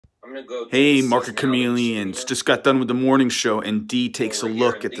I'm going to go to Hey, the Market Chameleons. screener. Just got done with the morning show, and D takes a Over here,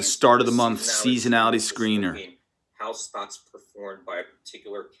 look at the start of the month seasonality seasonality screener. looking how stocks performed by a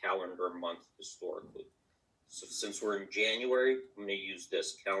particular calendar month historically. So since we're in January, I'm going to use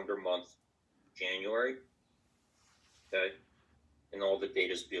this calendar month, January. Okay. And all the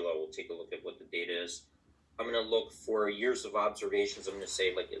data is below. We'll take a look at what the data is. I'm going to look for years of observations. I'm going to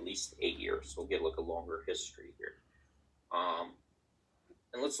say like at least 8 years. We'll get like a longer history here.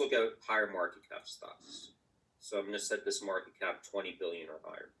 And let's look at higher market cap stocks. So I'm going to set this market cap 20 billion or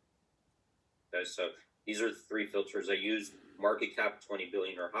higher. Okay, so these are the three filters I use: market cap 20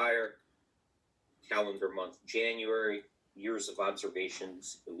 billion or higher, calendar month January, years of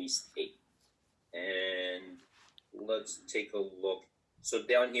observations at least 8. And let's take a look. So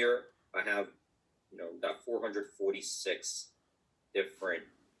down here I have, got 446 different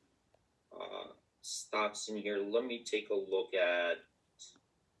stocks in here. Let me take a look at.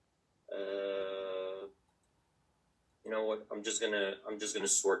 You know what? I'm just gonna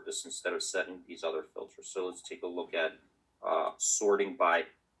sort this instead of setting these other filters. So let's take a look at sorting by,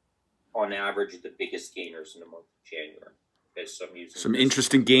 on average, the biggest gainers in the month of January. Okay, so I'm using Some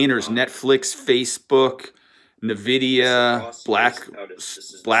interesting gainers: Netflix, Facebook, NVDA,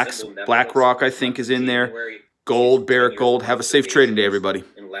 BlackRock, I think, is in there. Gold, Barrick Gold. Have a safe trading day, everybody.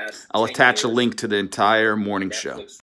 I'll attach a link to the entire morning show.